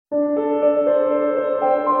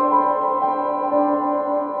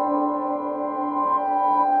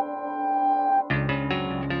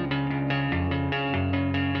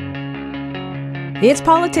It's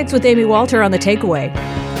Politics with Amy Walter on The Takeaway.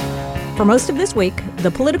 For most of this week,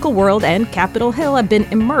 the political world and Capitol Hill have been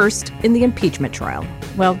immersed in the impeachment trial.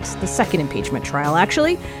 Well, it's the second impeachment trial,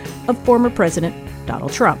 actually, of former President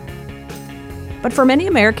Donald Trump. But for many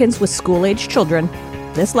Americans with school-aged children,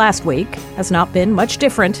 this last week has not been much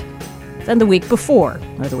different than the week before,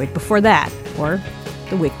 or the week before that, or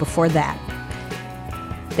the week before that.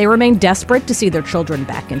 They remain desperate to see their children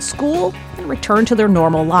back in school and return to their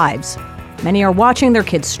normal lives. Many are watching their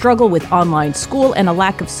kids struggle with online school and a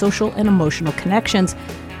lack of social and emotional connections.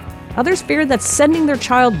 Others fear that sending their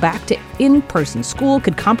child back to in-person school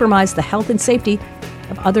could compromise the health and safety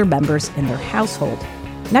of other members in their household.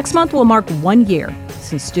 Next month will mark 1 year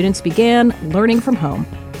since students began learning from home.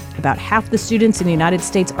 About half the students in the United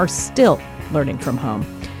States are still learning from home.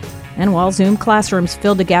 And while Zoom classrooms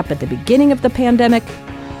filled a gap at the beginning of the pandemic,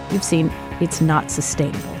 you've seen it's not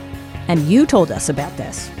sustainable. And you told us about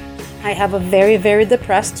this. I have a very, very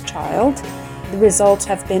depressed child. The results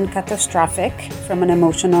have been catastrophic from an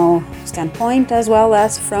emotional standpoint as well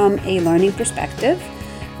as from a learning perspective.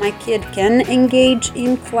 My kid can engage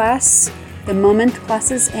in class. The moment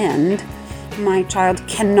classes end, my child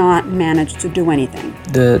cannot manage to do anything.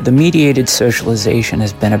 The mediated socialization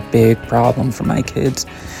has been a big problem for my kids.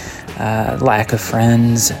 Lack of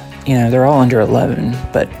friends. They're all under 11,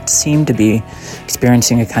 but seem to be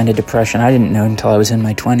experiencing a kind of depression I didn't know until I was in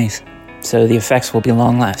my 20s. So the effects will be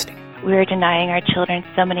long-lasting. We're denying our children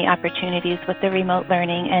so many opportunities with the remote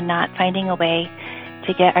learning and not finding a way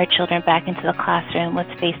to get our children back into the classroom with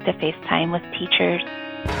face-to-face time with teachers.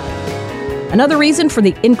 Another reason for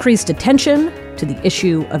the increased attention to the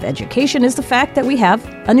issue of education is the fact that we have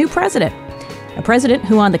a new president. A president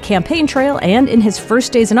who on the campaign trail and in his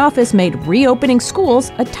first days in office made reopening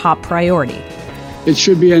schools a top priority. It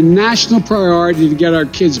should be a national priority to get our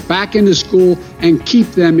kids back into school and keep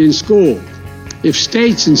them in school. If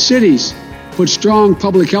states and cities put strong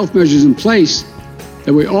public health measures in place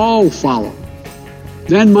that we all follow,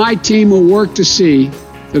 then my team will work to see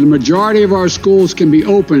that a majority of our schools can be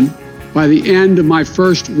open by the end of my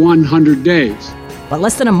first 100 days. But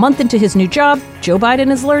less than a month into his new job, Joe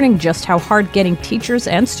Biden is learning just how hard getting teachers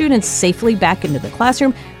and students safely back into the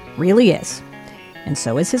classroom really is. And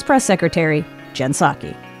so is his press secretary, Jen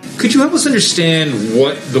Psaki. Could you help us understand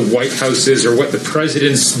what the White House is or what the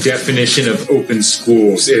president's definition of open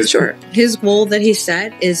schools is? Sure. His goal that he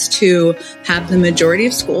set is to have the majority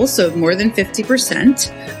of schools, so more than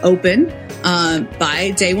 50%, open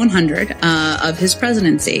by day 100 of his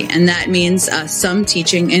presidency. And that means some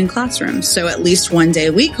teaching in classrooms. So at least 1 day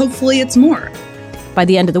a week. Hopefully it's more. By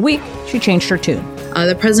the end of the week, she changed her tune.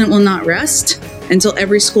 The president will not rest until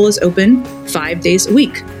every school is open 5 days a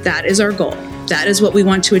week. That is our goal. That is what we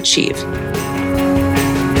want to achieve.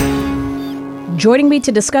 Joining me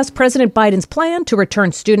to discuss President Biden's plan to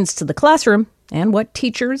return students to the classroom and what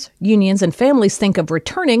teachers, unions, and families think of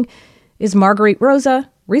returning is Marguerite Rosa,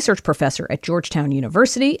 research professor at Georgetown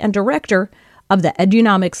University and director of the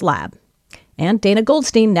Edunomics Lab, and Dana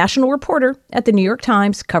Goldstein, national reporter at the New York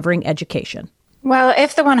Times covering education. Well,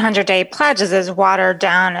 if the 100-day pledge is as watered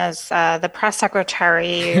down as the press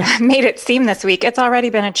secretary made it seem this week, it's already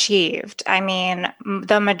been achieved. I mean,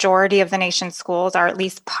 the majority of the nation's schools are at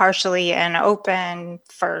least partially and open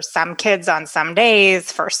for some kids on some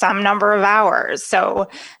days for some number of hours. So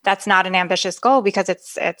that's not an ambitious goal because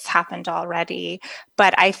it's happened already.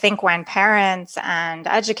 But I think when parents and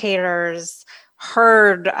educators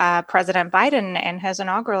heard President Biden in his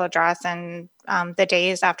inaugural address and the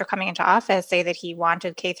days after coming into office say that he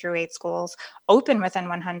wanted K through 8 schools open within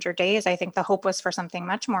 100 days, I think the hope was for something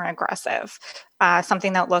much more aggressive,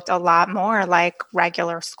 something that looked a lot more like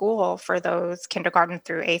regular school for those kindergarten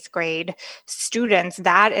through 8th grade students.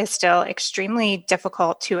 That is still extremely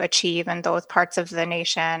difficult to achieve in those parts of the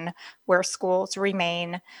nation where schools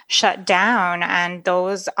remain shut down. And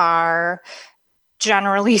those are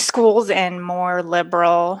generally schools in more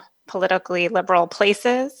politically liberal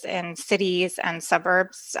places in cities and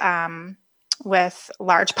suburbs with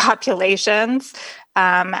large populations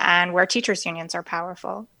and where teachers' unions are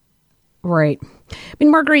powerful. Right. I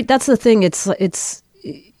mean, Marguerite, that's the thing. It's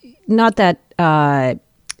not that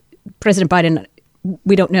President Biden,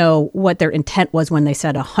 we don't know what their intent was when they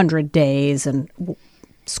said 100 days and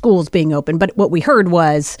schools being open. But what we heard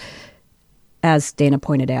was, as Dana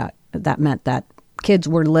pointed out, that meant that kids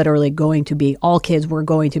were literally all kids were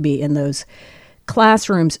going to be in those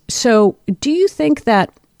classrooms. So do you think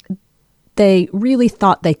that they really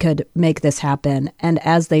thought they could make this happen? And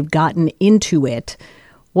as they've gotten into it,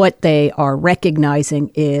 what they are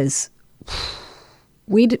recognizing is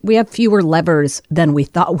we have fewer levers than we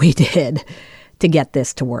thought we did to get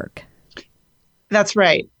this to work. That's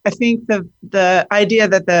right. I think the idea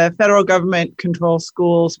that the federal government controls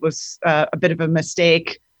schools was a bit of a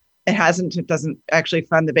mistake. It doesn't actually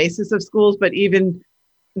fund the basis of schools, but even,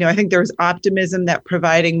 I think there was optimism that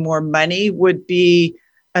providing more money would be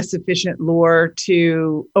a sufficient lure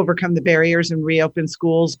to overcome the barriers and reopen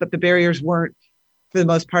schools, but the barriers weren't, for the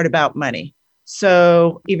most part, about money.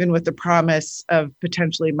 So even with the promise of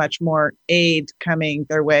potentially much more aid coming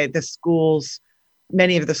their way,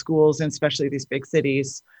 many of the schools, and especially these big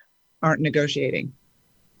cities, aren't negotiating.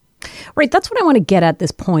 Right. That's what I want to get at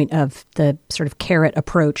this point of the sort of carrot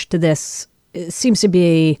approach to this. It seems to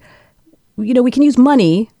be, we can use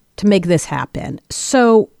money to make this happen.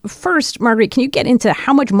 So first, Marguerite, can you get into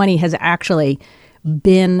how much money has actually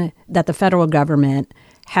been that the federal government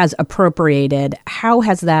has appropriated? How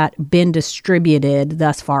has that been distributed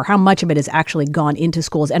thus far? How much of it has actually gone into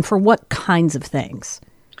schools, and for what kinds of things?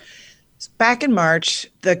 Back in March,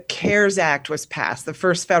 the CARES Act was passed, the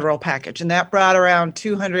first federal package, and that brought around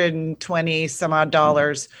 $220 some odd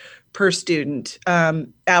dollars per student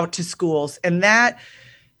out to schools. And that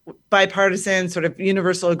bipartisan sort of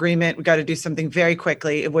universal agreement, we got to do something very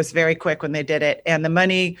quickly. It was very quick when they did it. And the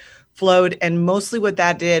money flowed. And mostly what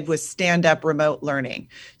that did was stand up remote learning.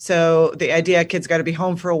 So the idea, kids got to be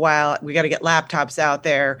home for a while. We got to get laptops out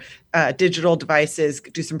there, digital devices,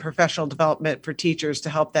 do some professional development for teachers to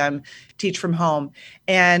help them teach from home.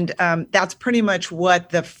 And that's pretty much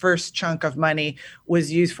what the first chunk of money was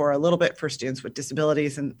used for, a little bit for students with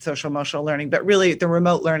disabilities and social emotional learning, but really the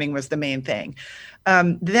remote learning was the main thing.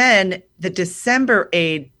 Then the December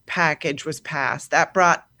aid package was passed. That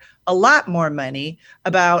brought a lot more money,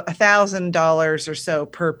 about $1,000 or so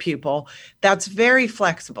per pupil. That's very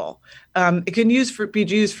flexible. It can be used for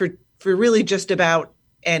really just about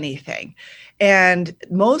anything. And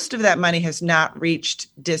most of that money has not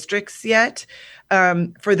reached districts yet.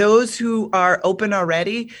 For those who are open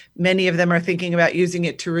already, many of them are thinking about using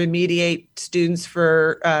it to remediate students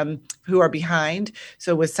who are behind,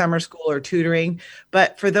 so with summer school or tutoring.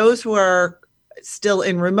 But for those who are still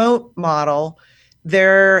in remote model,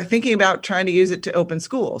 they're thinking about trying to use it to open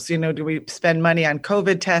schools. Do we spend money on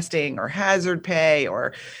COVID testing or hazard pay,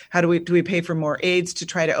 or do we pay for more aids to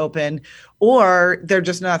try to open? Or they're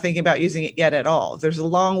just not thinking about using it yet at all. There's a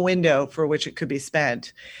long window for which it could be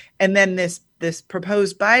spent. And then this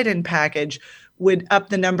proposed Biden package would up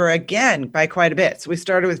the number again by quite a bit. So we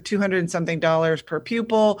started with $200 and something per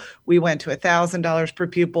pupil. We went to $1,000 per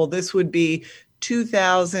pupil. This would be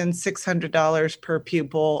 $2,600 per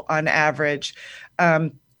pupil on average,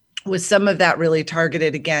 with some of that really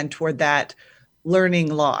targeted again toward that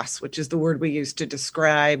learning loss, which is the word we use to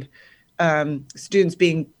describe students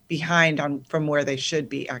being behind from where they should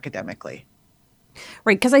be academically.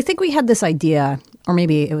 Right, because I think we had this idea, or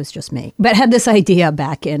maybe it was just me, but had this idea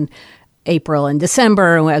back in April and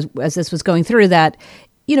December as this was going through that,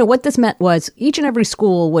 what this meant was each and every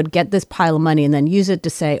school would get this pile of money and then use it to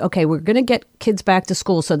say, okay, we're going to get kids back to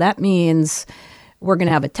school. So that means we're going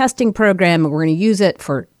to have a testing program, and we're going to use it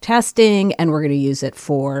for testing, and we're going to use it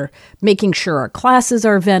for making sure our classes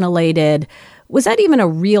are ventilated. Was that even a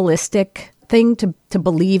realistic thing to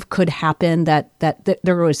believe could happen, that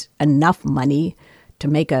there was enough money to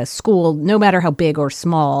make a school, no matter how big or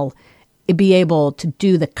small, be able to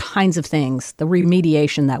do the kinds of things, the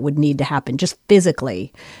remediation that would need to happen, just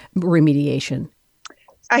physically remediation?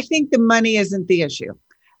 I think the money isn't the issue.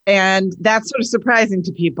 And that's sort of surprising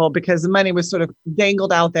to people because the money was sort of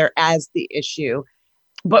dangled out there as the issue,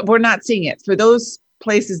 but we're not seeing it. For those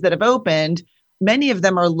places that have opened, many of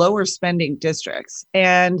them are lower spending districts.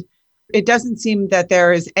 And it doesn't seem that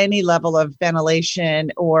there is any level of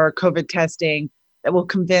ventilation or COVID testing that will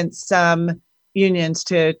convince some unions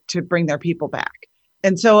to bring their people back.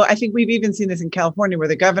 And so I think we've even seen this in California, where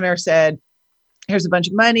the governor said, here's a bunch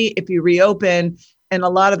of money if you reopen. And a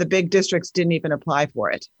lot of the big districts didn't even apply for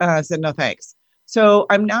it, said no thanks. So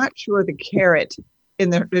I'm not sure the carrot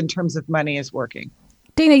in terms of money is working.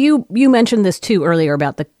 Dana, you mentioned this too earlier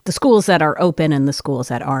about the schools that are open and the schools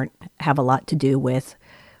that aren't have a lot to do with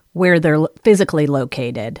where they're physically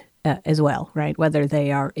located as well, right? Whether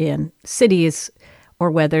they are in cities or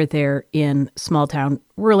whether they're in small town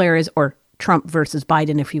rural areas, or Trump versus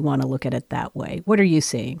Biden, if you want to look at it that way. What are you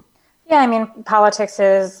seeing? Yeah, I mean, politics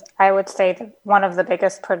is, I would say, one of the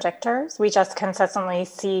biggest predictors. We just consistently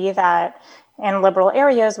see that in liberal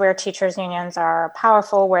areas where teachers' unions are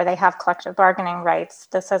powerful, where they have collective bargaining rights,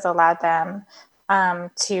 this has allowed them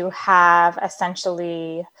to have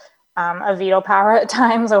essentially a veto power at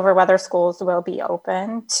times over whether schools will be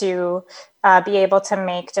open, to be able to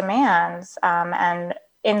make demands and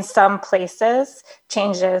in some places,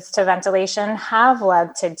 changes to ventilation have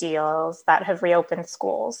led to deals that have reopened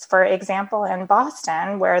schools. For example, in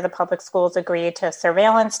Boston, where the public schools agreed to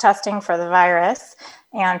surveillance testing for the virus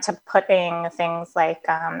and to putting things like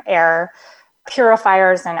air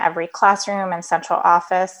purifiers in every classroom and central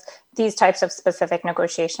office, these types of specific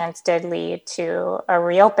negotiations did lead to a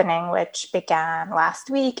reopening, which began last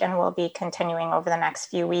week and will be continuing over the next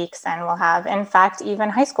few weeks. And we'll have, in fact, even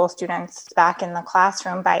high school students back in the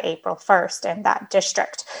classroom by April 1st in that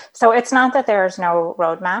district. So it's not that there's no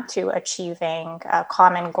roadmap to achieving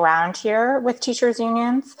common ground here with teachers'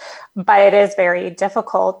 unions, but it is very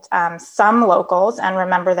difficult. Some locals, and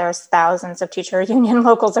remember there's thousands of teacher union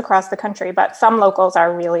locals across the country, but some locals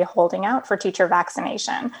are really holding out for teacher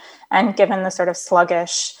vaccination. And given the sort of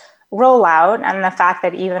sluggish rollout and the fact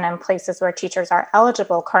that even in places where teachers are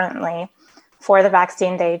eligible currently for the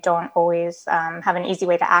vaccine, they don't always have an easy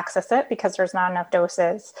way to access it because there's not enough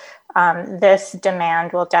doses. This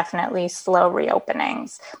demand will definitely slow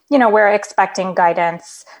reopenings. You know, we're expecting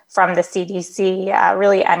guidance from the CDC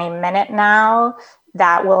really any minute now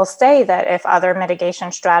that will say that if other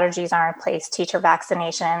mitigation strategies are in place, teacher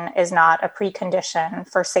vaccination is not a precondition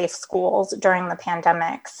for safe schools during the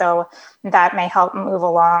pandemic. So that may help move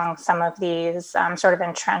along some of these sort of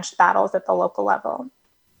entrenched battles at the local level.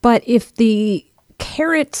 But if the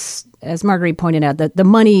carrots, as Marguerite pointed out, that the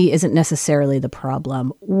money isn't necessarily the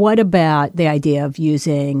problem, what about the idea of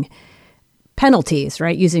using penalties,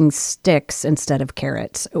 right? Using sticks instead of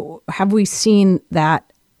carrots? Have we seen that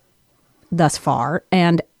thus far,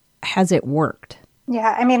 and has it worked?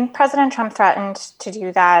 Yeah, I mean, President Trump threatened to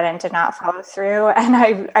do that and did not follow through. And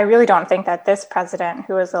I really don't think that this president,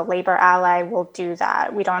 who is a labor ally, will do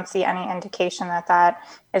that. We don't see any indication that that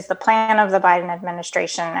is the plan of the Biden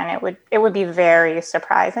administration. And it would be very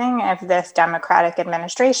surprising if this Democratic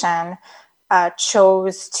administration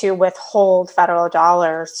chose to withhold federal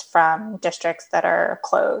dollars from districts that are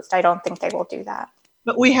closed. I don't think they will do that.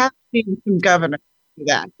 But we have seen some governors do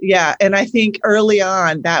that. Yeah. And I think early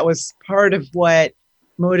on, that was part of what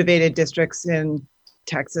motivated districts in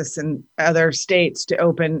Texas and other states to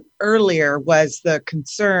open earlier, was the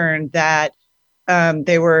concern that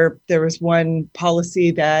there was one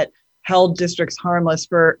policy that held districts harmless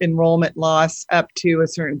for enrollment loss up to a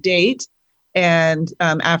certain date. And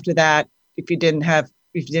after that, if you didn't have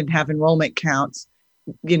enrollment counts,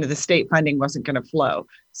 the state funding wasn't going to flow.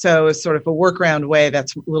 So it's sort of a workaround way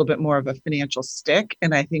that's a little bit more of a financial stick.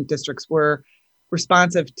 And I think districts were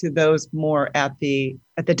responsive to those more at the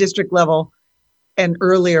district level and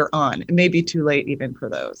earlier on. It may be too late even for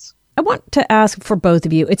those. I want to ask for both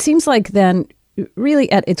of you. It seems like then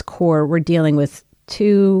really at its core, we're dealing with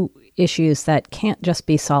two issues that can't just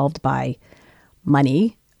be solved by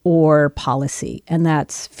money or policy. And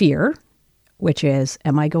that's fear, which is,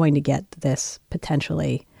 am I going to get this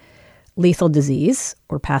potentially lethal disease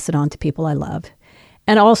or pass it on to people I love?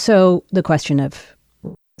 And also the question of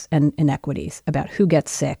and inequities about who gets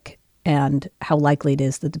sick and how likely it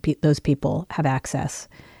is that those people have access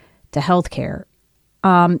to healthcare.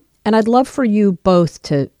 And I'd love for you both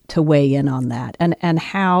to weigh in on that and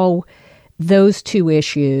how those two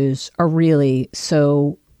issues are really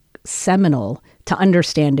so seminal to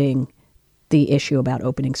understanding the issue about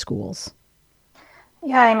opening schools.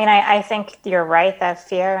 Yeah, I mean, I think you're right that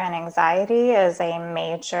fear and anxiety is a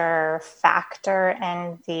major factor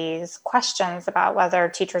in these questions about whether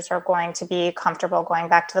teachers are going to be comfortable going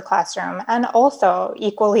back to the classroom, and also,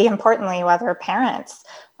 equally importantly, whether parents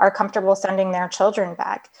are comfortable sending their children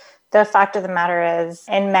back. The fact of the matter is,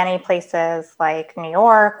 in many places like New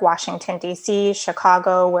York, Washington, D.C.,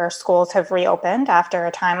 Chicago, where schools have reopened after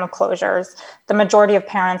a time of closures, the majority of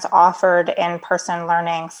parents offered in-person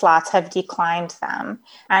learning slots have declined them.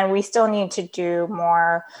 And we still need to do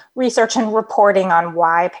more research and reporting on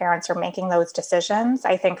why parents are making those decisions.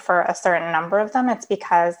 I think for a certain number of them, it's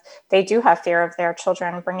because they do have fear of their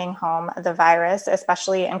children bringing home the virus,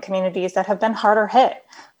 especially in communities that have been harder hit.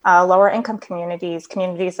 Lower income communities,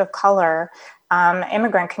 communities of color,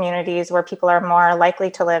 immigrant communities where people are more likely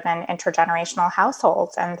to live in intergenerational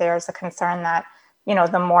households. And there's a concern that,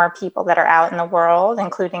 the more people that are out in the world,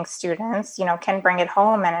 including students, can bring it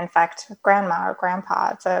home and infect grandma or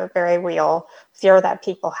grandpa. It's a very real fear that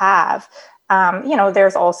people have.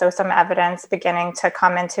 There's also some evidence beginning to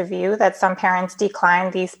come into view that some parents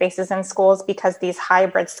decline these spaces in schools because these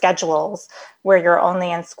hybrid schedules where you're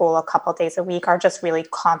only in school a couple days a week are just really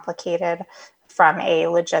complicated from a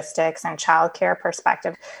logistics and childcare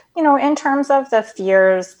perspective. In terms of the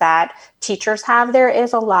fears that teachers have, there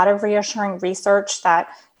is a lot of reassuring research that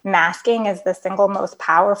masking is the single most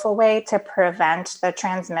powerful way to prevent the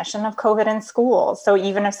transmission of COVID in schools. So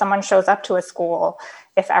even if someone shows up to a school,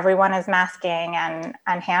 if everyone is masking and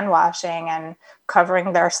hand washing and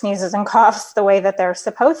covering their sneezes and coughs the way that they're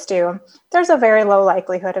supposed to, there's a very low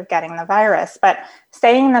likelihood of getting the virus. But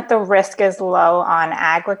saying that the risk is low on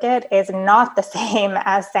aggregate is not the same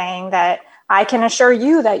as saying that I can assure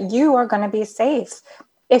you that you are going to be safe.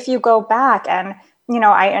 If you go back and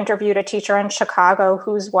I interviewed a teacher in Chicago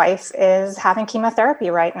whose wife is having chemotherapy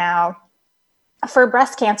right now for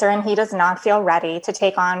breast cancer, and he does not feel ready to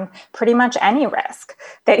take on pretty much any risk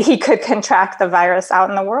that he could contract the virus out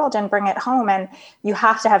in the world and bring it home. And you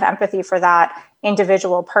have to have empathy for that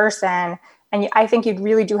individual person. And I think you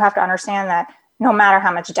really do have to understand that no matter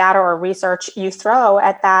how much data or research you throw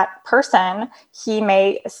at that person, he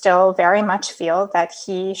may still very much feel that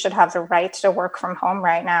he should have the right to work from home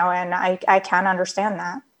right now. And I can understand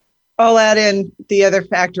that. I'll add in the other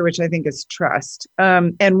factor, which I think is trust.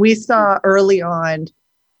 And we saw early on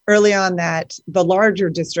that the larger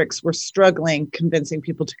districts were struggling convincing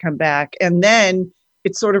people to come back. And then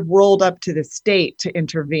it sort of rolled up to the state to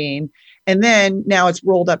intervene. And then now it's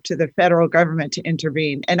rolled up to the federal government to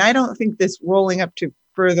intervene. And I don't think this rolling up to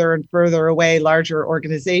further and further away larger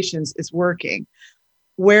organizations is working.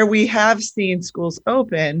 Where we have seen schools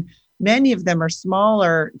open, many of them are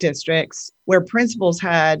smaller districts where principals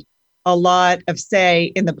had a lot of say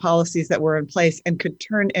in the policies that were in place and could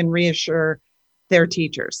turn and reassure their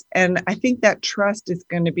teachers. And I think that trust is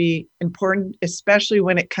going to be important, especially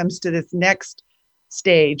when it comes to this next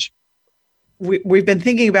stage. We've been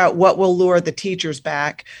thinking about what will lure the teachers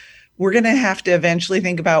back. We're going to have to eventually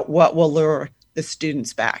think about what will lure the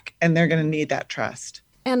students back, and they're going to need that trust.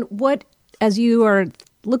 And what, as you are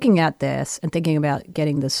looking at this and thinking about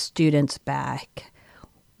getting the students back,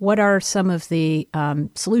 what are some of the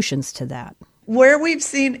solutions to that? Where we've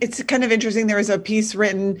seen, it's kind of interesting, there was a piece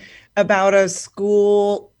written about a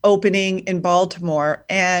school opening in Baltimore,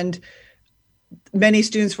 and many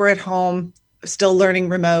students were at home still learning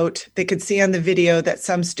remote. They could see on the video that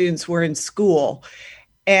some students were in school,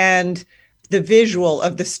 and the visual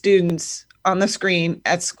of the students on the screen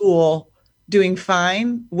at school doing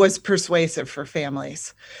fine was persuasive for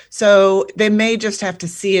families. So they may just have to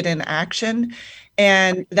see it in action.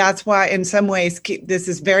 And that's why, in some ways, this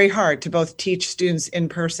is very hard to both teach students in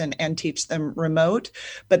person and teach them remote.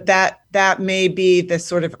 But that may be the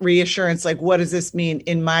sort of reassurance, like, what does this mean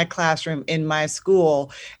in my classroom, in my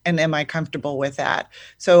school? And am I comfortable with that?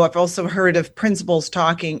 So I've also heard of principals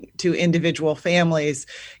talking to individual families.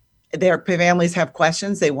 Their families have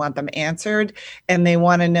questions, they want them answered, and they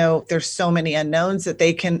want to know there's so many unknowns that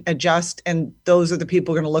they can adjust, and those are the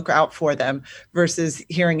people going to look out for them versus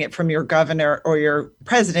hearing it from your governor or your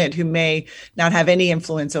president, who may not have any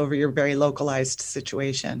influence over your very localized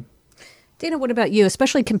situation. Dana, what about you?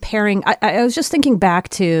 Especially comparing, I was just thinking back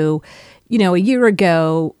to, a year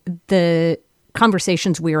ago, the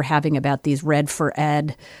conversations we were having about these Red for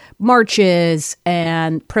Ed marches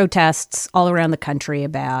and protests all around the country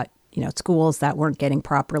about schools that weren't getting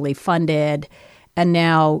properly funded. And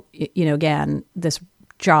now, again, this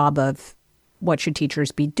job of what should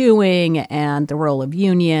teachers be doing and the role of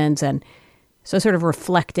unions. And so sort of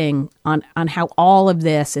reflecting on how all of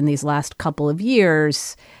this in these last couple of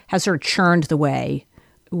years has sort of churned the way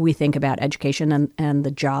we think about education and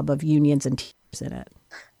the job of unions and teachers in it.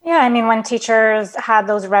 Yeah, I mean, when teachers had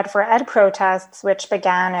those Red for Ed protests, which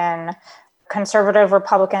began in conservative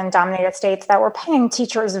Republican-dominated states that were paying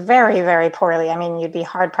teachers very, very poorly. I mean, you'd be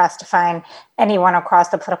hard-pressed to find anyone across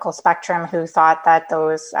the political spectrum who thought that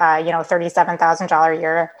those, $37,000 a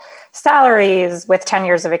year salaries with 10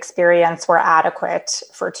 years of experience were adequate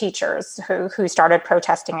for teachers who started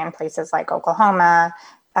protesting in places like Oklahoma,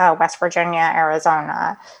 West Virginia,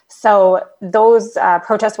 Arizona. So those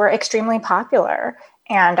protests were extremely popular.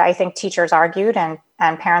 And I think teachers argued and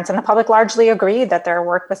parents and the public largely agreed that their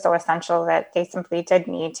work was so essential that they simply did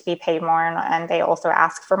need to be paid more. And they also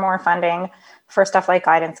asked for more funding for stuff like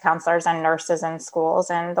guidance counselors and nurses in schools.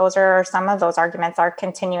 And some of those arguments are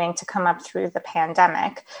continuing to come up through the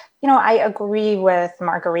pandemic. I agree with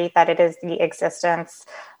Marguerite that it is the existence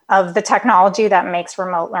of the technology that makes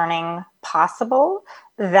remote learning possible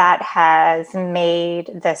that has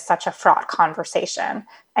made this such a fraught conversation.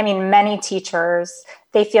 I mean, many teachers,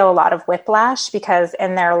 they feel a lot of whiplash because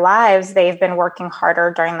in their lives, they've been working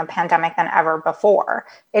harder during the pandemic than ever before.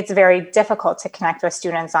 It's very difficult to connect with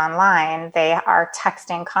students online. They are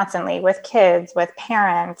texting constantly with kids, with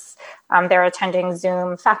parents. They're attending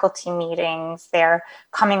Zoom faculty meetings. They're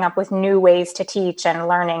coming up with new ways to teach and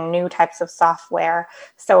learning new types of software.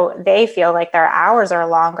 So they feel like their hours are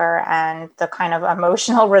longer and and the kind of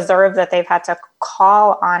emotional reserve that they've had to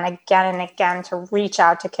call on again and again to reach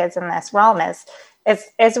out to kids in this realm is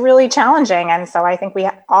really challenging. And so I think we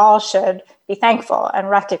all should be thankful and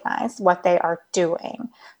recognize what they are doing.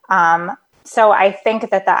 So I think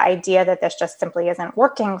that the idea that this just simply isn't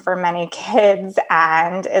working for many kids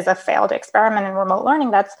and is a failed experiment in remote learning,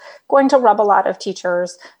 that's going to rub a lot of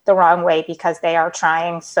teachers the wrong way because they are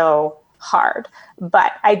trying so hard.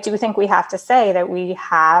 But I do think we have to say that we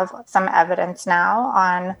have some evidence now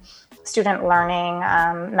on student learning,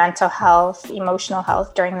 mental health, emotional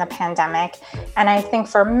health during the pandemic. And I think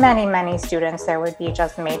for many, many students, there would be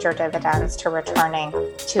just major dividends to returning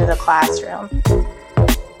to the classroom.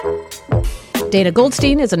 Dana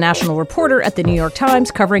Goldstein is a national reporter at the New York Times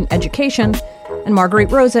covering education, and Marguerite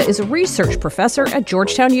Rosa is a research professor at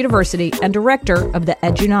Georgetown University and director of the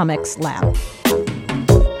Edunomics Lab.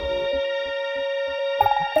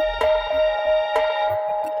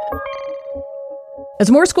 As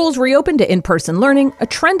more schools reopen to in-person learning, a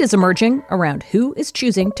trend is emerging around who is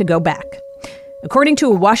choosing to go back. According to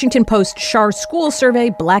a Washington Post Schar School survey,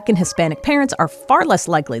 Black and Hispanic parents are far less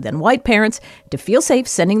likely than white parents to feel safe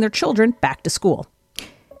sending their children back to school.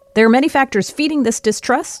 There are many factors feeding this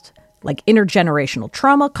distrust, like intergenerational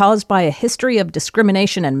trauma caused by a history of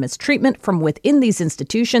discrimination and mistreatment from within these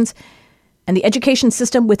institutions, and the education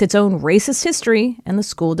system with its own racist history and the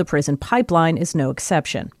school-to-prison pipeline is no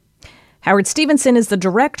exception. Howard Stevenson is the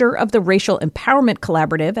director of the Racial Empowerment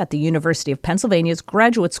Collaborative at the University of Pennsylvania's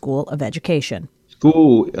Graduate School of Education.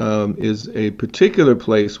 School is a particular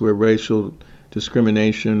place where racial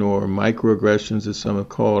discrimination or microaggressions, as some have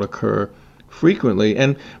called, occur frequently.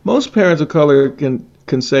 And most parents of color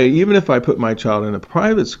can say, even if I put my child in a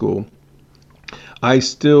private school, I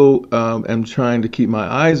still am trying to keep my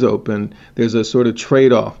eyes open. There's a sort of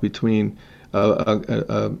trade-off between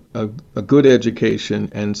a good education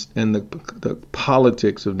and the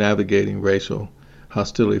politics of navigating racial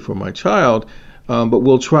hostility for my child, but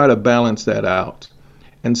we'll try to balance that out.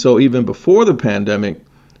 And so even before the pandemic,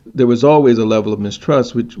 there was always a level of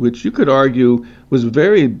mistrust, which you could argue was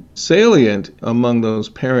very salient among those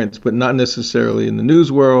parents, but not necessarily in the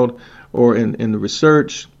news world or in the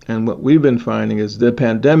research. And what we've been finding is the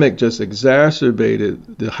pandemic just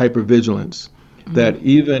exacerbated the hypervigilance. That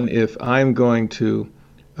even if I'm going to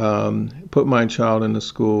put my child in a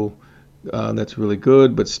school that's really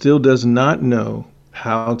good, but still does not know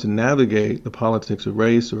how to navigate the politics of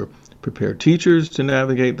race or prepare teachers to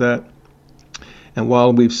navigate that. And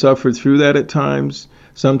while we've suffered through that at times,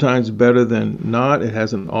 sometimes better than not, it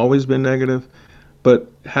hasn't always been negative.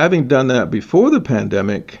 But having done that before the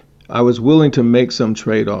pandemic, I was willing to make some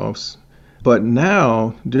trade-offs. But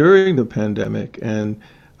now, during the pandemic and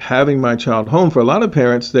having my child home, for a lot of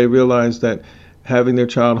parents, they realize that having their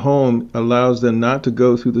child home allows them not to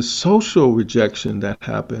go through the social rejection that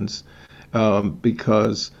happens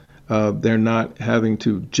because they're not having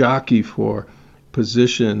to jockey for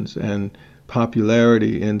positions and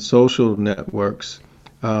popularity in social networks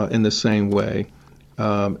in the same way.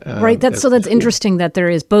 Right. That's interesting that there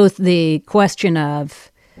is both the question of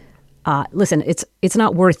listen, it's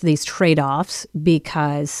not worth these trade-offs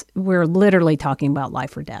because we're literally talking about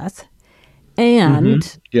life or death.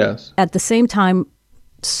 And yes, at the same time,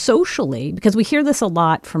 socially, because we hear this a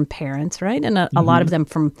lot from parents, right? And a lot of them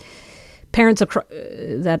from parents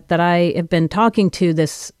that I have been talking to,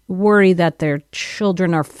 this worry that their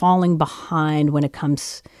children are falling behind when it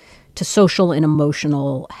comes to social and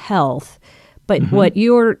emotional health. But what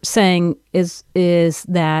you're saying is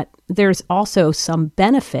that there's also some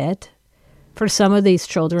benefit for some of these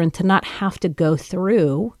children to not have to go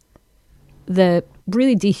through the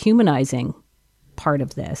really dehumanizing part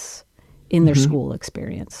of this in their school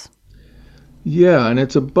experience. Yeah, and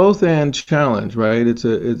it's a both-and challenge, right?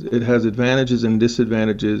 It has advantages and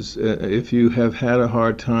disadvantages. If you have had a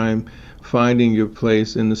hard time finding your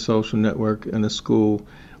place in the social network in a school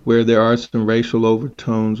where there are some racial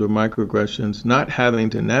overtones or microaggressions, not having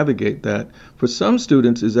to navigate that, for some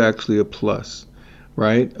students is actually a plus,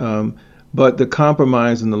 right? But the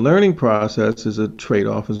compromise in the learning process is a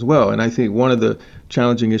trade-off as well. And I think one of the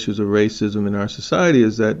challenging issues of racism in our society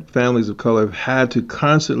is that families of color have had to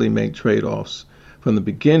constantly make trade-offs from the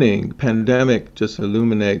beginning. The pandemic just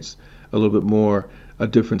illuminates a little bit more a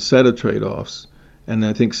different set of trade-offs. And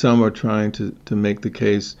I think some are trying to make the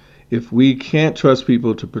case, if we can't trust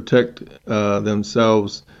people to protect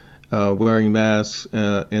themselves wearing masks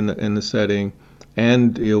in the setting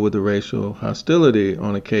and deal with the racial hostility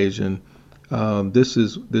on occasion, this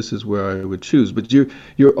is where I would choose. But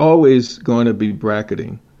you're always going to be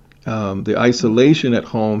bracketing. The isolation at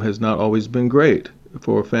home has not always been great.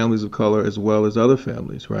 for families of color as well as other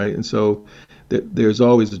families, right? And so there's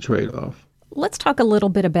always a trade-off. Let's talk a little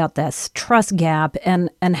bit about this trust gap and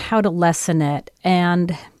how to lessen it.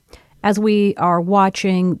 And as we are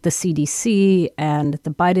watching the CDC and the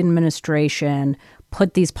Biden administration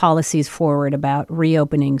put these policies forward about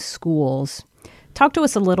reopening schools, talk to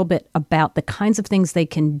us a little bit about the kinds of things they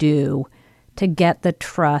can do to get the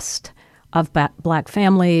trust of Black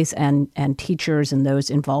families and teachers and those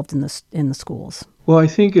involved in the schools. Well, I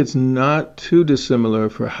think it's not too dissimilar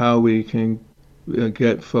for how we can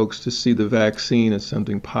get folks to see the vaccine as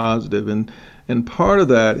something positive, and part of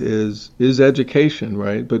that is education,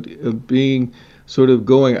 right? But being sort of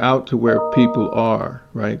going out to where people are,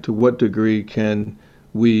 right? To what degree can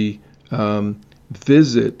we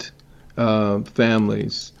visit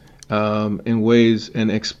families in ways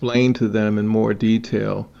and explain to them in more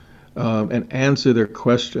detail and answer their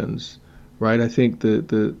questions, right? I think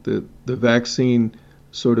the vaccine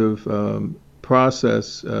sort of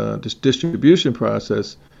process, this distribution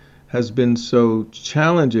process, has been so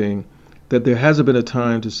challenging that there hasn't been a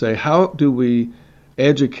time to say, how do we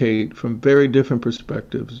educate from very different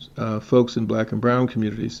perspectives, folks in Black and brown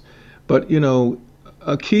communities? But,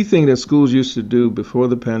 a key thing that schools used to do before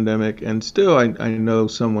the pandemic, and still I know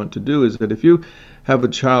somewhat to do, is that if you have a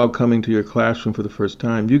child coming to your classroom for the first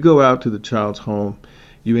time, you go out to the child's home,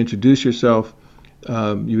 you introduce yourself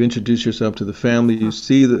to the family, you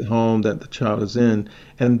see the home that the child is in,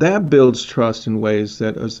 and that builds trust in ways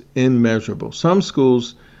that is immeasurable. Some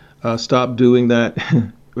schools stopped doing that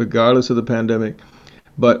regardless of the pandemic,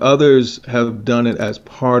 but others have done it as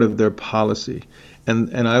part of their policy.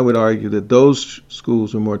 And I would argue that those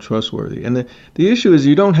schools are more trustworthy. And the issue is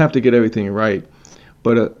you don't have to get everything right,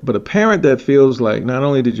 but a parent that feels like not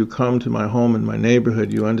only did you come to my home and my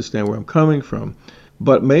neighborhood, you understand where I'm coming from,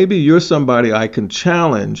 but maybe you're somebody I can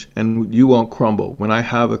challenge and you won't crumble. When I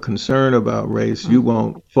have a concern about race, you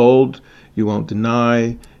won't fold, you won't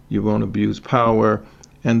deny, you won't abuse power.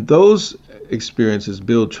 And those experiences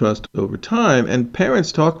build trust over time, and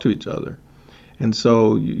parents talk to each other. And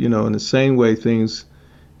so, in the same way things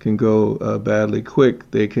can go badly quick,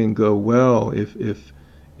 they can go well if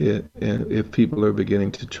people are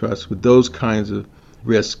beginning to trust with those kinds of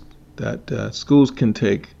risks that schools can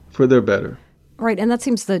take for their better. Right, and that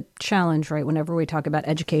seems the challenge, right, whenever we talk about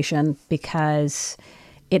education, because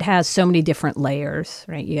it has so many different layers,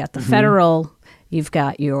 right? You got the federal, you've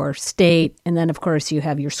got your state, and then, of course, you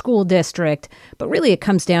have your school district. But really, it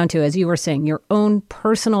comes down to, as you were saying, your own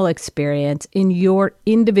personal experience in your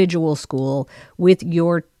individual school with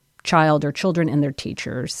your child or children and their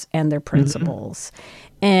teachers and their principals.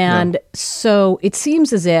 And so it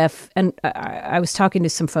seems as if, and I was talking to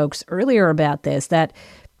some folks earlier about this, that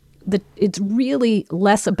it's really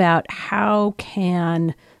less about how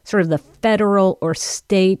can sort of the federal or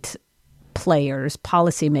state players,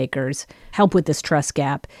 policymakers, help with this trust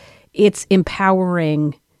gap. It's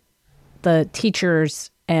empowering the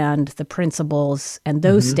teachers and the principals and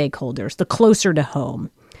those stakeholders, the closer to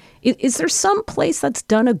home. Is there some place that's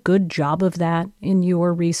done a good job of that in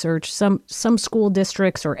your research? Some school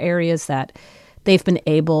districts or areas that they've been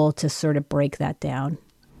able to sort of break that down?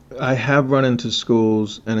 I have run into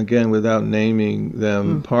schools, and again, without naming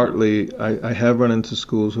them, partly I have run into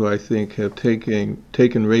schools who I think have taken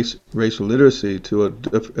racial literacy to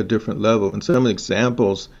a different level. And some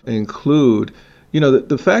examples include,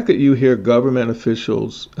 the fact that you hear government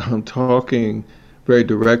officials talking very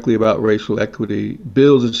directly about racial equity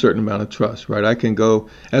builds a certain amount of trust, right? I can go,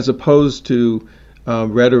 as opposed to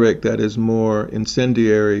rhetoric that is more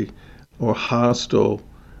incendiary or hostile,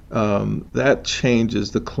 that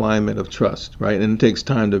changes the climate of trust, right? And it takes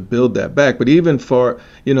time to build that back. But even for,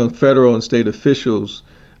 federal and state officials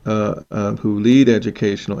who lead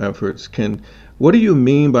educational efforts what do you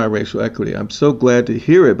mean by racial equity? I'm so glad to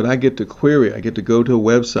hear it, but I get to query, I get to go to a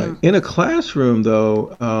website. In a classroom,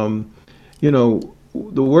 though,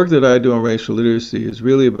 the work that I do on racial literacy is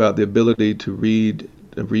really about the ability to read,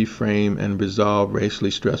 reframe, and resolve racially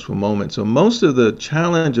stressful moments. So most of the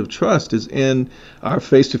challenge of trust is in our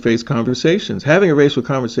face-to-face conversations. Having a racial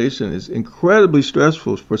conversation is incredibly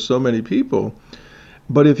stressful for so many people.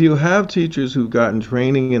 But if you have teachers who've gotten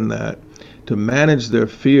training in that, to manage their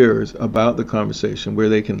fears about the conversation, where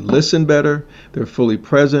they can listen better, they're fully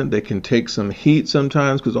present, they can take some heat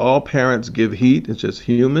sometimes, because all parents give heat, it's just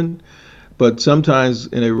human. But sometimes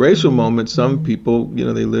in a racial moment, some people,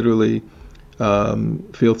 they literally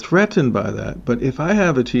feel threatened by that. But if I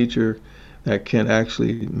have a teacher that can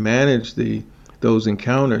actually manage those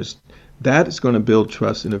encounters, that is going to build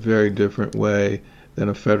trust in a very different way than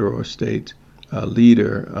a federal or state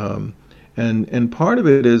leader. And part of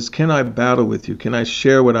it is, can I battle with you? Can I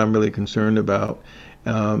share what I'm really concerned about?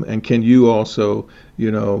 And can you also,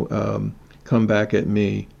 come back at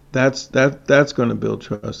me? That's going to build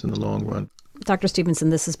trust in the long run. Dr.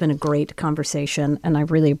 Stevenson, this has been a great conversation, and I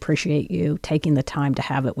really appreciate you taking the time to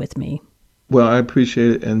have it with me. Well, I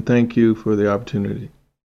appreciate it, and thank you for the opportunity.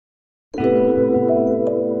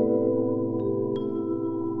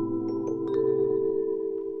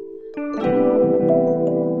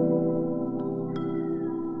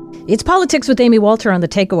 It's Politics with Amy Walter on The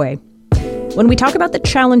Takeaway. When we talk about the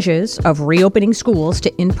challenges of reopening schools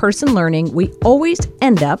to in-person learning, we always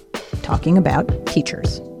end up talking about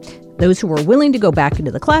teachers. Those who are willing to go back into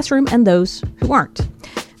the classroom and those who aren't.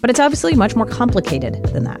 But it's obviously much more complicated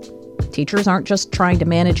than that. Teachers aren't just trying to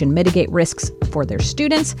manage and mitigate risks for their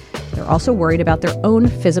students, they're also worried about their own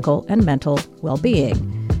physical and mental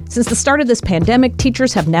well-being. Since the start of this pandemic,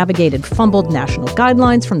 teachers have navigated fumbled national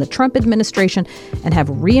guidelines from the Trump administration and have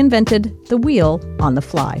reinvented the wheel on the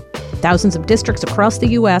fly. Thousands of districts across the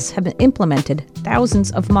U.S. have implemented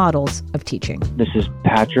thousands of models of teaching. This is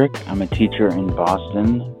Patrick. I'm a teacher in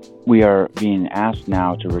Boston. We are being asked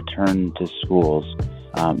now to return to schools,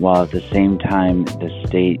 while at the same time the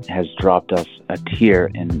state has dropped us a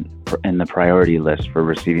tier in the priority list for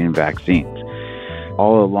receiving vaccines.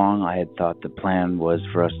 All along, I had thought the plan was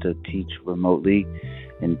for us to teach remotely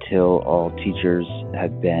until all teachers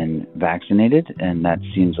have been vaccinated, and that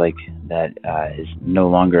seems like that is no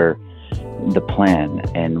longer the plan,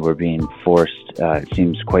 and we're being forced, it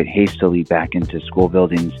seems quite hastily, back into school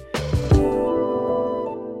buildings.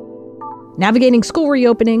 Navigating school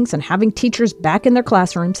reopenings and having teachers back in their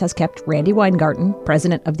classrooms has kept Randi Weingarten,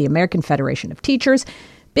 president of the American Federation of Teachers,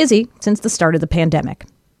 busy since the start of the pandemic.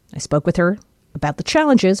 I spoke with her about the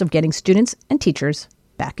challenges of getting students and teachers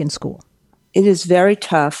back in school. It is very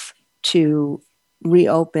tough to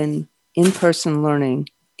reopen in-person learning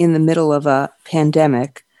in the middle of a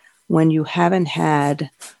pandemic when you haven't had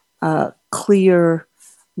a clear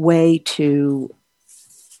way to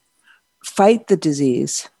fight the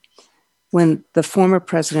disease, when the former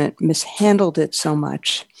president mishandled it so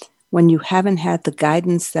much, when you haven't had the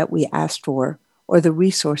guidance that we asked for or the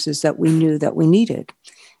resources that we knew that we needed.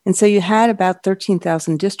 And so you had about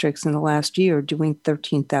 13,000 districts in the last year doing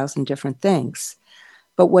 13,000 different things.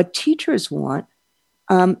 But what teachers want,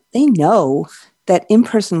 they know that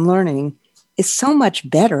in-person learning is so much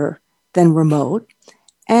better than remote.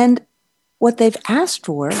 And what they've asked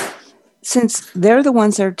for, since they're the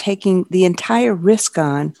ones that are taking the entire risk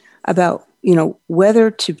on about, whether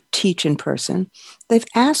to teach in person, they've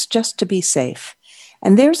asked just to be safe.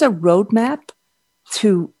 And there's a roadmap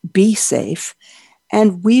to be safe.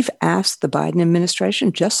 And we've asked the Biden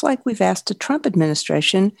administration, just like we've asked the Trump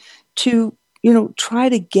administration, to, try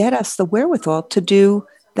to get us the wherewithal to do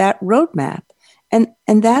that roadmap. And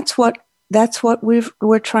that's what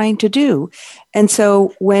we're trying to do. And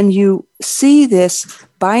so when you see this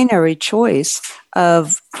binary choice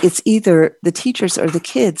of it's either the teachers or the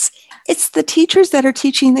kids, it's the teachers that are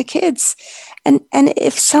teaching the kids. And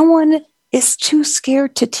if someone is too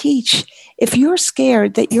scared to teach, if you're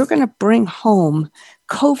scared that you're going to bring home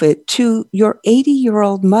COVID to your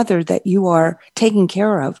 80-year-old mother that you are taking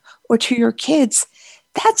care of, or to your kids,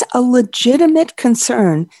 that's a legitimate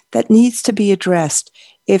concern that needs to be addressed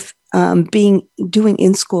if doing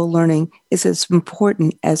in-school learning is as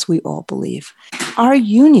important as we all believe. Our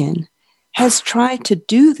union has tried to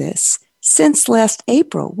do this since last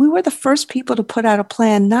April. We were the first people to put out a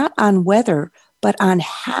plan, not on whether, but on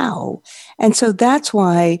how. And so that's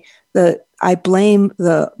why I blame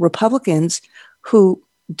the Republicans who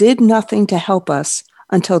did nothing to help us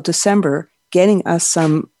until December, getting us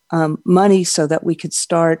some money so that we could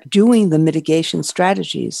start doing the mitigation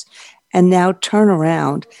strategies, and now turn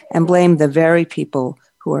around and blame the very people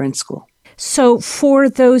who are in school. So for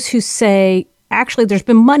those who say, actually, there's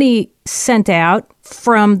been money sent out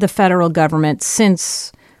from the federal government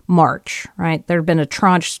since March, right? There have been a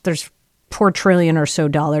tranche, there's $4 trillion or so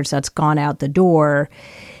that's gone out the door,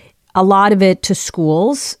 a lot of it to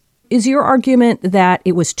schools. Is your argument that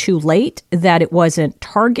it was too late, that it wasn't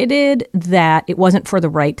targeted, that it wasn't for the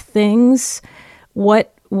right things?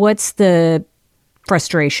 What's the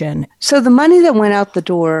frustration? So the money that went out the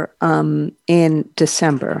door in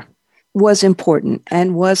December was important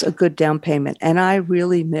and was a good down payment. And I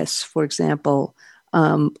really miss, for example,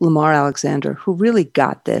 Lamar Alexander, who really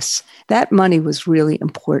got this. That money was really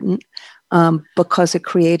important because it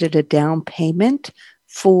created a down payment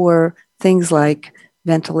for things like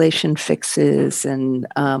ventilation fixes and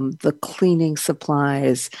the cleaning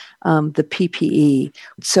supplies, the PPE.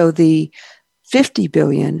 So the $50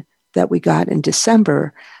 billion that we got in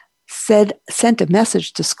December, sent a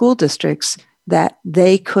message to school districts that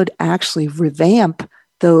they could actually revamp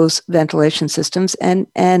those ventilation systems,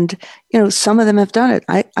 and some of them have done it.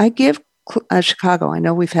 I give Chicago. I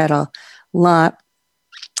know we've had a lot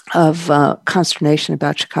of consternation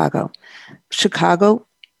about Chicago. Chicago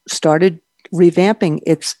started revamping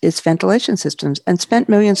its ventilation systems and spent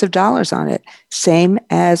millions of dollars on it. Same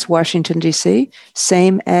as Washington, D.C.,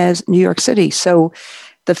 same as New York City. So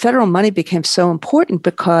the federal money became so important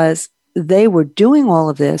because they were doing all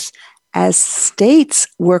of this as states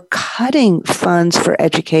were cutting funds for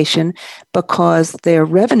education because their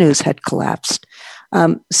revenues had collapsed.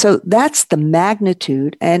 So that's the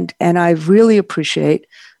magnitude. And I really appreciate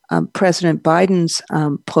President Biden's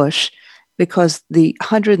push, because the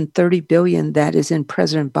 $130 billion that is in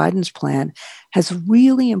President Biden's plan has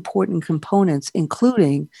really important components,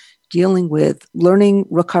 including dealing with learning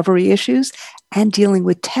recovery issues and dealing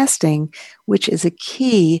with testing, which is a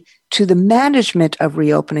key to the management of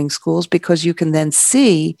reopening schools, because you can then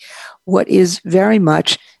see what is very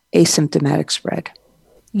much asymptomatic spread.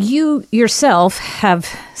 You yourself have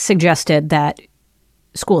suggested that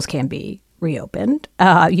schools can be reopened.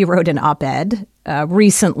 You wrote an op-ed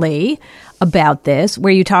recently about this,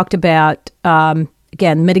 where you talked about,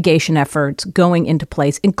 again, mitigation efforts going into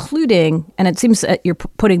place, including, and it seems that you're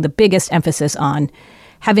putting the biggest emphasis on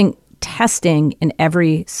having testing in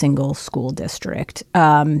every single school district,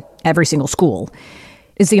 every single school.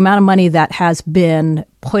 Is the amount of money that has been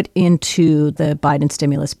put into the Biden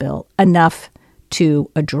stimulus bill enough to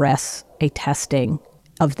address a testing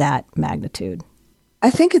of that magnitude? I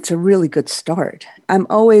think it's a really good start. I'm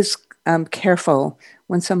always careful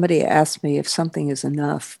when somebody asks me if something is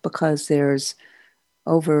enough, because there's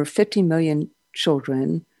over 50 million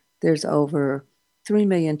children, there's over 3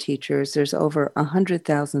 million teachers, there's over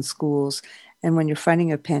 100,000 schools. And when you're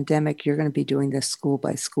fighting a pandemic, you're going to be doing this school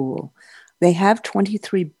by school. They have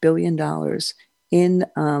 $23 billion in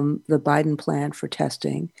the Biden plan for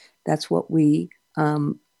testing. That's what we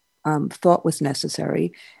thought was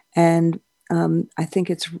necessary. And I think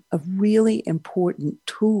it's a really important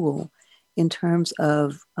tool in terms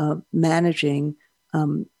of managing,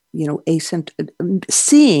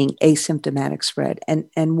 seeing asymptomatic spread.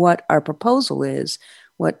 And what our proposal is,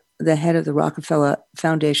 what the head of the Rockefeller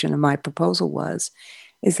Foundation and my proposal was,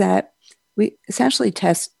 is that we essentially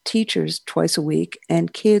test teachers twice a week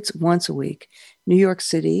and kids once a week. New York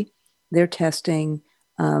City, they're testing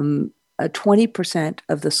 20%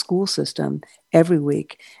 of the school system every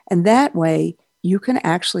week. And that way you can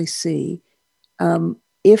actually see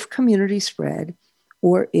if community spread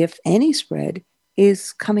or if any spread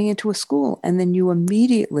is coming into a school. And then you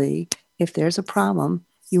immediately, if there's a problem,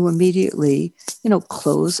 you immediately,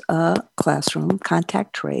 close a classroom,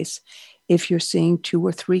 contact trace. If you're seeing 2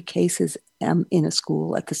 or 3 cases in a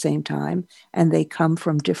school at the same time, and they come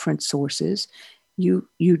from different sources, you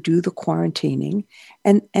do the quarantining.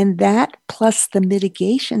 And that plus the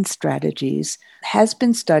mitigation strategies has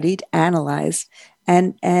been studied, analyzed,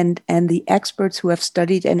 and the experts who have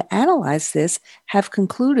studied and analyzed this have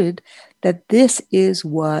concluded that this is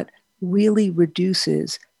what really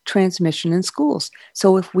reduces transmission in schools.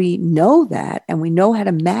 So if we know that, and we know how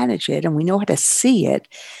to manage it, and we know how to see it,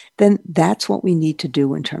 then that's what we need to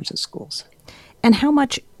do in terms of schools. And how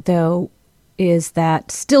much, though, is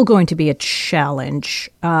that still going to be a challenge,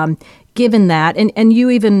 given that, and you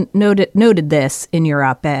even noted this in your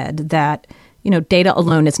op-ed, that data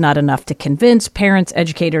alone is not enough to convince parents,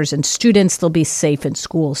 educators, and students they'll be safe in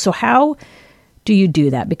school. So how do you do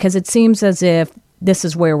that? Because it seems as if this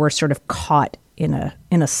is where we're sort of caught in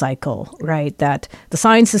a cycle, right? That the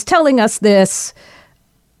science is telling us this,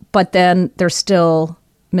 but then there's still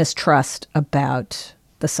mistrust about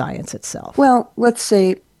the science itself. Well, let's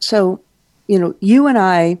say, so, you and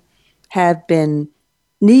I have been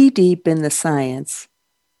knee deep in the science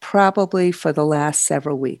probably for the last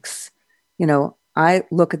several weeks. I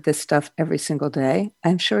look at this stuff every single day.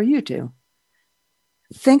 I'm sure you do.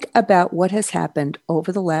 Think about what has happened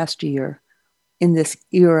over the last year in this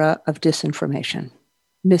era of disinformation,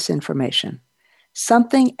 misinformation.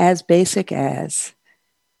 Something as basic as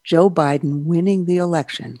Joe Biden winning the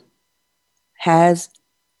election has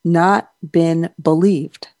not been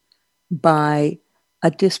believed by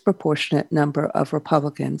a disproportionate number of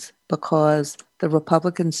Republicans, because the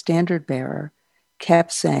Republican standard bearer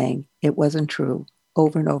kept saying it wasn't true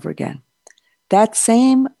over and over again. That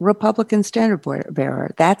same Republican standard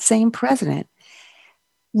bearer, that same president,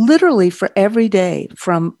 literally for every day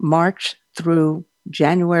from March through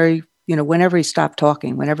January, whenever he stopped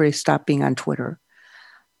talking, whenever he stopped being on Twitter,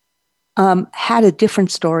 had a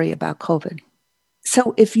different story about COVID.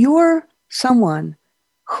 So if you're someone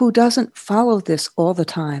who doesn't follow this all the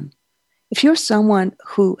time, if you're someone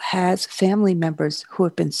who has family members who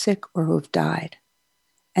have been sick or who have died,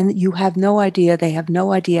 and you have no idea, they have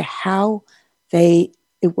no idea how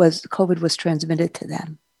COVID was transmitted to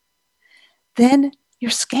them, then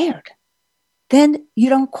you're scared. Then you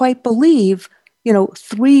don't quite believe,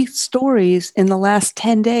 3 stories in the last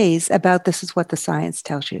 10 days about this is what the science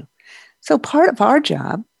tells you. So part of our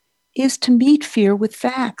job is to meet fear with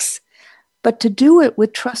facts, but to do it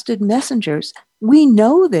with trusted messengers. We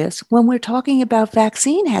know this when we're talking about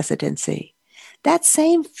vaccine hesitancy. That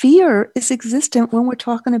same fear is existent when we're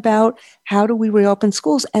talking about how do we reopen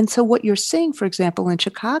schools. And so what you're seeing, for example, in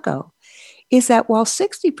Chicago, is that while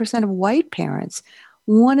 60% of white parents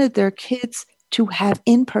wanted their kids to have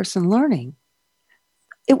in-person learning,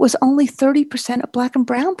 it was only 30% of Black and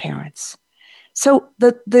brown parents. So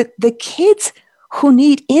the kids who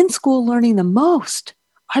need in-school learning the most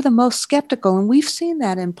are the most skeptical. And we've seen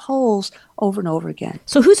that in polls over and over again.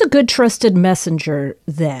 So who's a good trusted messenger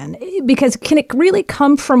then? Because can it really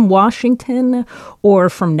come from Washington or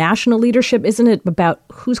from national leadership? Isn't it about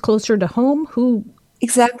who's closer to home?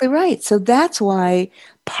 Exactly right. So that's why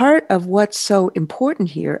part of what's so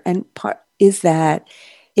important here is that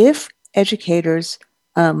if educators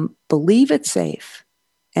believe it's safe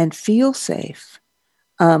and feel safe,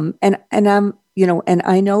 and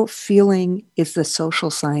I know feeling is the social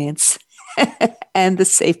science, and the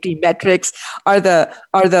safety metrics are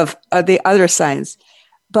the other science.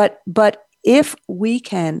 But if we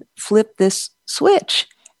can flip this switch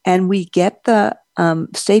and we get the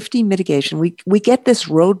safety mitigation, we get this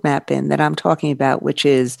roadmap in that I'm talking about, which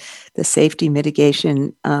is the safety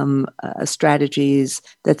mitigation strategies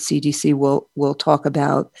that CDC will talk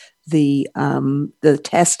about, the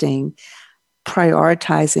testing,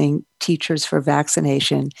 prioritizing teachers for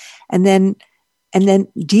vaccination, and then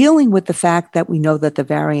dealing with the fact that we know that the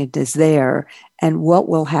variant is there and what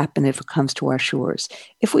will happen if it comes to our shores.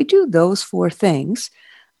 If we do those 4 things,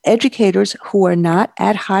 educators who are not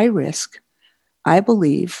at high risk, I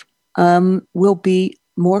believe, will be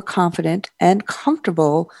more confident and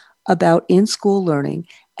comfortable about in-school learning,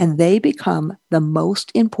 and they become the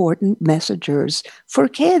most important messengers for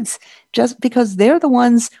kids, just because they're the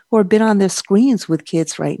ones who have been on their screens with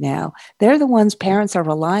kids right now. They're the ones parents are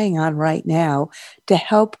relying on right now to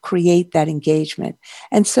help create that engagement.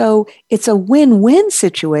 And so it's a win-win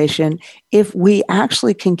situation if we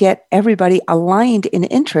actually can get everybody aligned in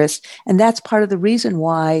interest. And that's part of the reason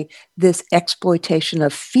why this exploitation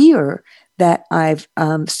of fear that I've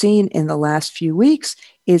seen in the last few weeks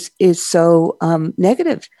is so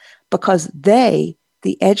negative, because the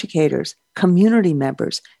educators, community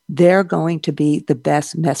members, they're going to be the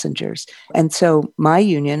best messengers. And so my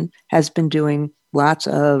union has been doing lots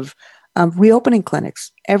of reopening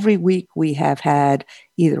clinics. Every week we have had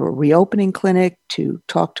either a reopening clinic to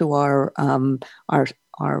talk to our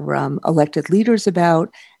elected leaders about.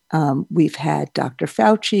 We've had Dr.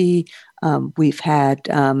 Fauci. We've had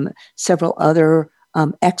several other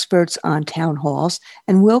experts on town halls,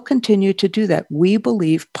 and we'll continue to do that. We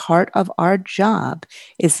believe part of our job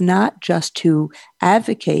is not just to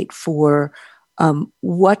advocate for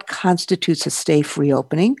what constitutes a safe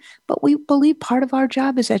reopening, but we believe part of our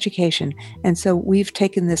job is education. And so we've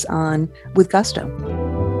taken this on with gusto.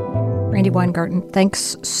 Randi Weingarten,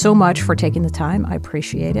 thanks so much for taking the time. I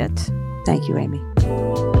appreciate it. Thank you, Amy.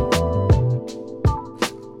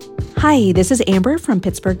 Hi, this is Amber from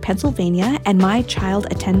Pittsburgh, Pennsylvania, and my child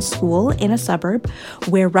attends school in a suburb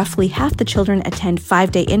where roughly half the children attend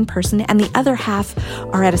 5-day in-person and the other half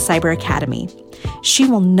are at a cyber academy. She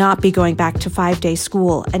will not be going back to 5-day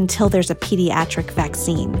school until there's a pediatric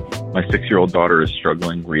vaccine. My 6-year-old daughter is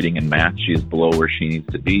struggling reading and math. She is below where she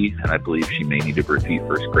needs to be, and I believe she may need to repeat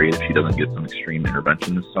first grade if she doesn't get some extreme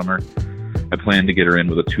intervention this summer. I plan to get her in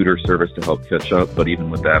with a tutor service to help catch up, but even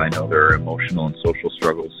with that, I know there are emotional and social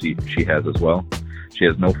struggles she has as well. She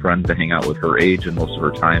has no friends to hang out with her age, and most of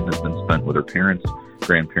her time has been spent with her parents,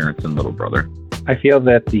 grandparents, and little brother. I feel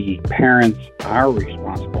that the parents are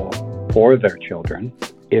responsible for their children.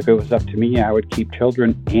 If it was up to me, I would keep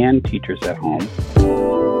children and teachers at home.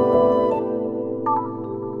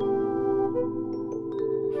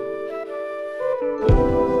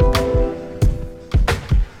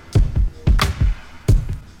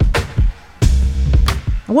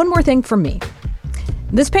 One more thing from me.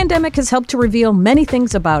 This pandemic has helped to reveal many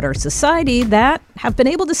things about our society that have been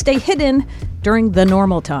able to stay hidden during the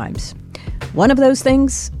normal times. One of those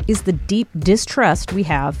things is the deep distrust we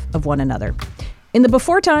have of one another. In the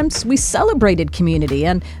before times, we celebrated community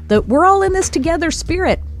and the we're all in this together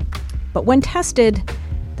spirit. But when tested,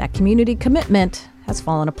 that community commitment has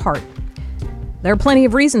fallen apart. There are plenty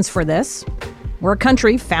of reasons for this. We're a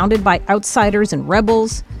country founded by outsiders and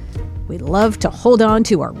rebels. We love to hold on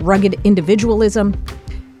to our rugged individualism.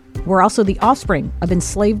 We're also the offspring of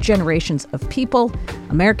enslaved generations of people,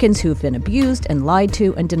 Americans who have been abused and lied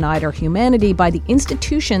to and denied our humanity by the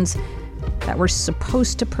institutions that were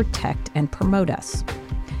supposed to protect and promote us.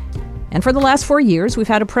 And for the last 4 years, we've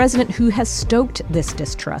had a president who has stoked this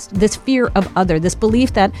distrust, this fear of other, this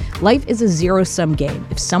belief that life is a zero-sum game.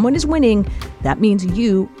 If someone is winning, that means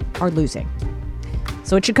you are losing.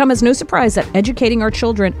 So it should come as no surprise that educating our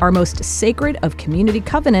children, our most sacred of community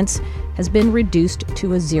covenants, has been reduced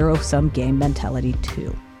to a zero-sum game mentality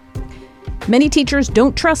too. Many teachers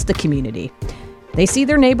don't trust the community. They see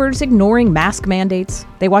their neighbors ignoring mask mandates.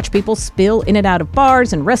 They watch people spill in and out of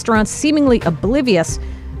bars and restaurants, seemingly oblivious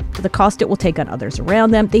to the cost it will take on others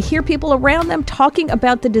around them. They hear people around them talking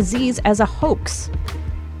about the disease as a hoax.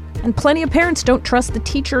 And plenty of parents don't trust the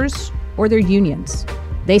teachers or their unions.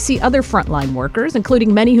 They see other frontline workers,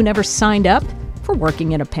 including many who never signed up for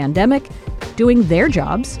working in a pandemic, doing their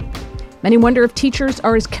jobs. Many wonder if teachers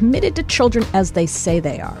are as committed to children as they say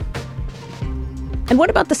they are. And what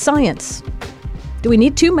about the science? Do we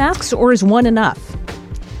need 2 masks or is 1 enough?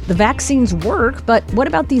 The vaccines work, but what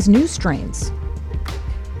about these new strains?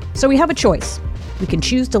 So we have a choice. We can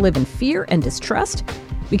choose to live in fear and distrust.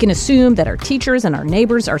 We can assume that our teachers and our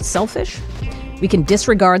neighbors are selfish. We can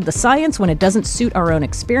disregard the science when it doesn't suit our own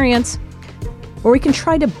experience. Or we can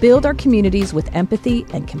try to build our communities with empathy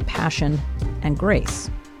and compassion and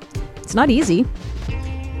grace. It's not easy,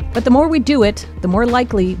 but the more we do it, the more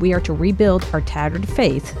likely we are to rebuild our tattered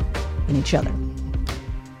faith in each other.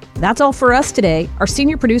 That's all for us today. Our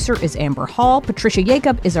senior producer is Amber Hall. Patricia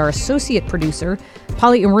Jacob is our associate producer.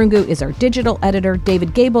 Polly Irungu is our digital editor.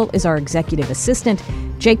 David Gable is our executive assistant.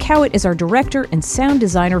 Jay Cowett is our director and sound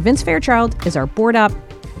designer. Vince Fairchild is our board op.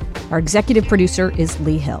 Our executive producer is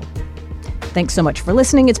Lee Hill. Thanks so much for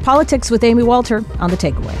listening. It's Politics with Amy Walter on The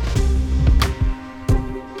Takeaway.